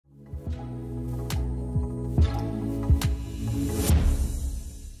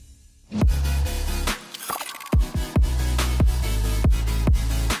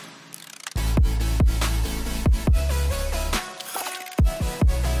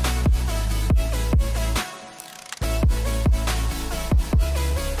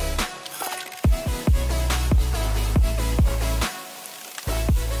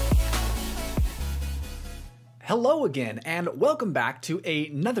Hello again, and welcome back to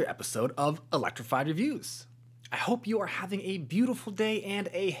another episode of Electrified Reviews. I hope you are having a beautiful day and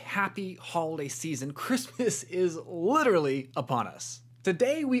a happy holiday season. Christmas is literally upon us.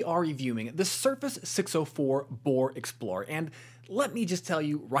 Today we are reviewing the Surface 604 Boar Explorer, and let me just tell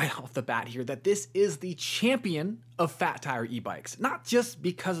you right off the bat here that this is the champion of fat tire e-bikes. Not just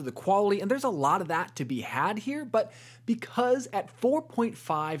because of the quality, and there's a lot of that to be had here, but because at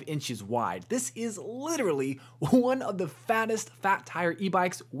 4.5 inches wide, this is literally one of the fattest fat tire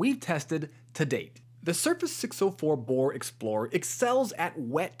e-bikes we've tested to date. The Surface 604 Boar Explorer excels at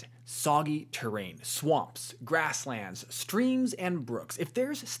wet, soggy terrain, swamps, grasslands, streams, and brooks. If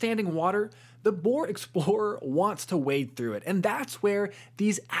there's standing water, the Boar Explorer wants to wade through it, and that's where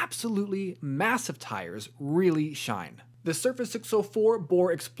these absolutely massive tires really shine. The Surface 604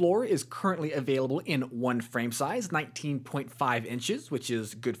 Boar Explorer is currently available in one frame size, 19.5 inches, which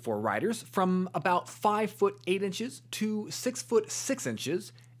is good for riders, from about 5 foot 8 inches to 6 foot 6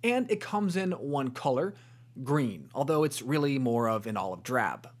 inches, and it comes in one color, green, although it's really more of an olive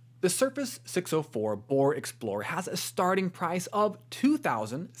drab. The Surface 604 Boar Explorer has a starting price of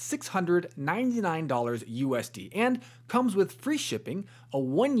 $2,699 USD and comes with free shipping, a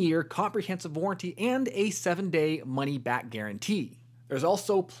 1-year comprehensive warranty, and a 7-day money-back guarantee. There's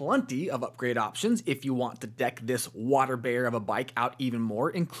also plenty of upgrade options if you want to deck this water bear of a bike out even more,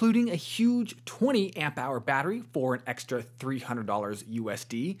 including a huge 20 amp hour battery for an extra $300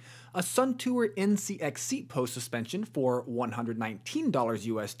 USD, a Suntour NCX seat post suspension for $119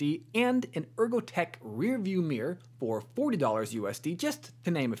 USD, and an Ergotech rear view mirror for $40 USD, just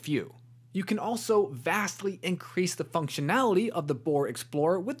to name a few. You can also vastly increase the functionality of the Boar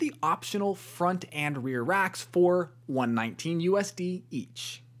Explorer with the optional front and rear racks for $119 USD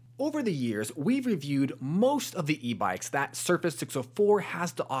each. Over the years, we've reviewed most of the e-bikes that Surface 604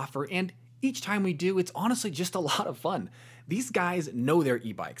 has to offer, and each time we do, it's honestly just a lot of fun. These guys know their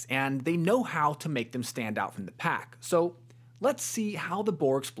e-bikes, and they know how to make them stand out from the pack. So let's see how the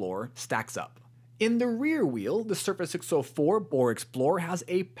Boar Explorer stacks up. In the rear wheel, the Surface 604 Boar Explorer has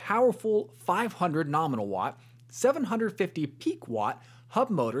a powerful 500 nominal watt, 750 peak watt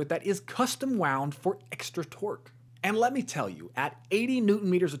hub motor that is custom wound for extra torque. And let me tell you, at 80 Newton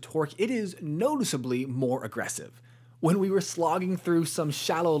meters of torque, it is noticeably more aggressive. When we were slogging through some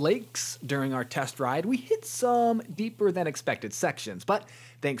shallow lakes during our test ride, we hit some deeper than expected sections, but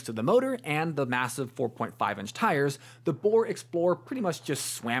thanks to the motor and the massive 4.5-inch tires, the Boar Explorer pretty much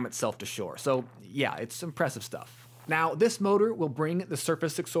just swam itself to shore. So yeah, it's impressive stuff. Now, this motor will bring the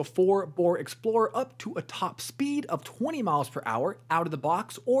Surface 604 Boar Explorer up to a top speed of 20 miles per hour out of the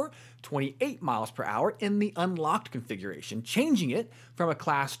box, or 28 miles per hour in the unlocked configuration, changing it from a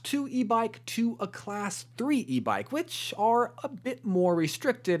Class 2 e-bike to a Class 3 e-bike, which are a bit more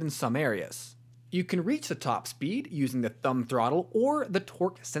restricted in some areas. You can reach the top speed using the thumb throttle or the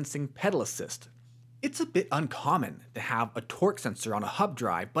torque sensing pedal assist. It's a bit uncommon to have a torque sensor on a hub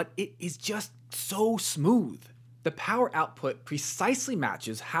drive, but it is just so smooth. The power output precisely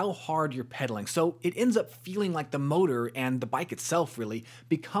matches how hard you're pedaling, so it ends up feeling like the motor and the bike itself really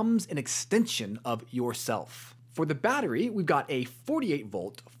becomes an extension of yourself. For the battery, we've got a 48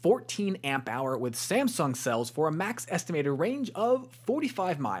 volt, 14 amp hour with Samsung cells for a max estimated range of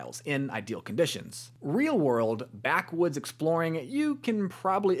 45 miles in ideal conditions. Real world, backwoods exploring, you can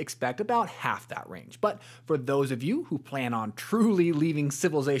probably expect about half that range. But for those of you who plan on truly leaving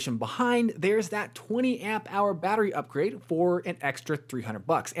civilization behind, there's that 20 amp hour battery upgrade for an extra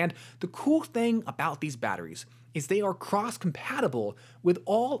 $300. And the cool thing about these batteries is they are cross-compatible with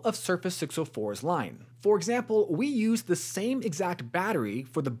all of Surface 604's line. For example, we used the same exact battery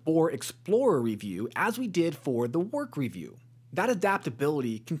for the Boar Explorer review as we did for the Work review. That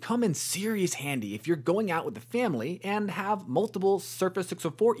adaptability can come in serious handy if you're going out with the family and have multiple Surface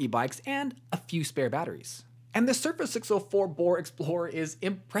 604 e-bikes and a few spare batteries. And the Surface 604 Boar Explorer is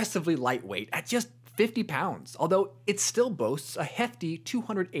impressively lightweight at just 50 pounds, although it still boasts a hefty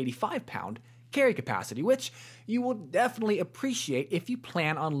 285-pound carry capacity, which you will definitely appreciate if you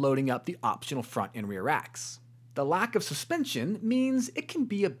plan on loading up the optional front and rear racks. The lack of suspension means it can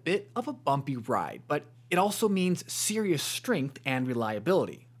be a bit of a bumpy ride, but it also means serious strength and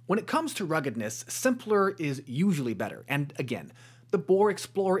reliability. When it comes to ruggedness, simpler is usually better, and again, the Boar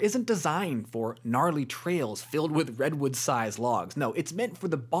Explorer isn't designed for gnarly trails filled with redwood-sized logs. No, it's meant for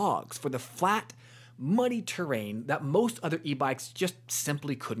the bogs, for the flat, muddy terrain that most other e-bikes just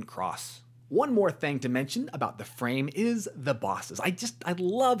simply couldn't cross. One more thing to mention about the frame is the bosses. I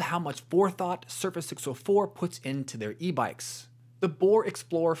love how much forethought Surface 604 puts into their e-bikes. The Boar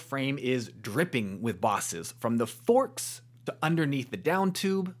Explorer frame is dripping with bosses, from the forks to underneath the down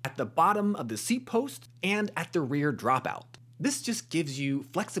tube, at the bottom of the seat post, and at the rear dropout. This just gives you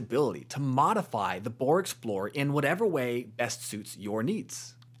flexibility to modify the Boar Explorer in whatever way best suits your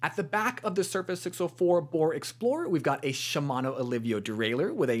needs. At the back of the Surface 604 Boar Explorer, we've got a Shimano Alivio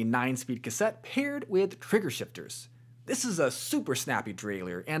derailleur with a 9-speed cassette paired with trigger shifters. This is a super snappy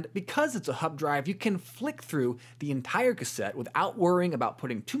derailleur, and because it's a hub drive, you can flick through the entire cassette without worrying about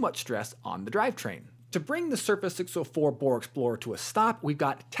putting too much stress on the drivetrain. To bring the Surface 604 Boar Explorer to a stop, we've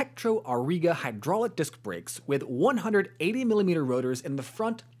got Tektro Auriga hydraulic disc brakes with 180mm rotors in the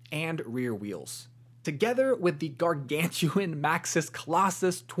front and rear wheels. Together with the gargantuan Maxxis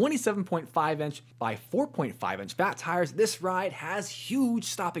Colossus 27.5-inch by 4.5-inch fat tires, this ride has huge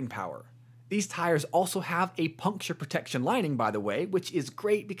stopping power. These tires also have a puncture protection lining, by the way, which is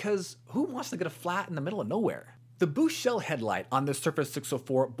great because who wants to get a flat in the middle of nowhere? The boost shell headlight on the Surface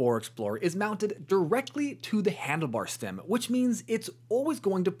 604 Boar Explorer is mounted directly to the handlebar stem, which means it's always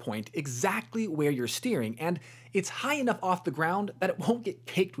going to point exactly where you're steering, and it's high enough off the ground that it won't get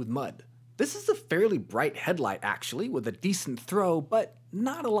caked with mud. This is a fairly bright headlight actually, with a decent throw, but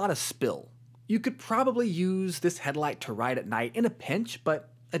not a lot of spill. You could probably use this headlight to ride at night in a pinch, but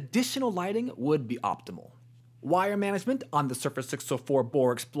additional lighting would be optimal. Wire management on the Surface 604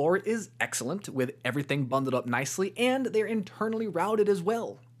 Boar Explorer is excellent, with everything bundled up nicely, and they're internally routed as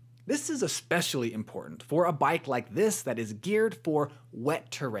well. This is especially important for a bike like this that is geared for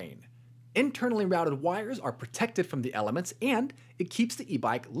wet terrain. Internally routed wires are protected from the elements, and it keeps the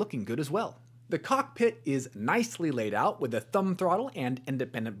e-bike looking good as well. The cockpit is nicely laid out with a thumb throttle and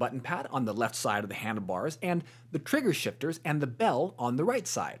independent button pad on the left side of the handlebars, and the trigger shifters and the bell on the right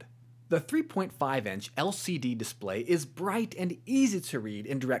side. The 3.5-inch LCD display is bright and easy to read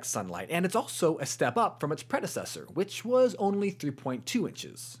in direct sunlight, and it's also a step up from its predecessor, which was only 3.2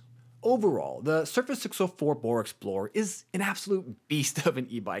 inches. Overall, the Surface 604 Boar Explorer is an absolute beast of an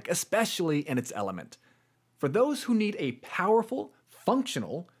e-bike, especially in its element. For those who need a powerful,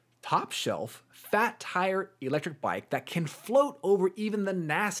 functional, top-shelf, fat tire electric bike that can float over even the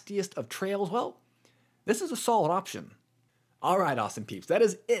nastiest of trails, well, this is a solid option. Alright, awesome peeps, that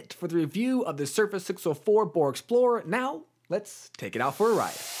is it for the review of the Surface 604 Boar Explorer. Now, let's take it out for a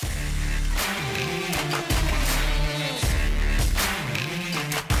ride.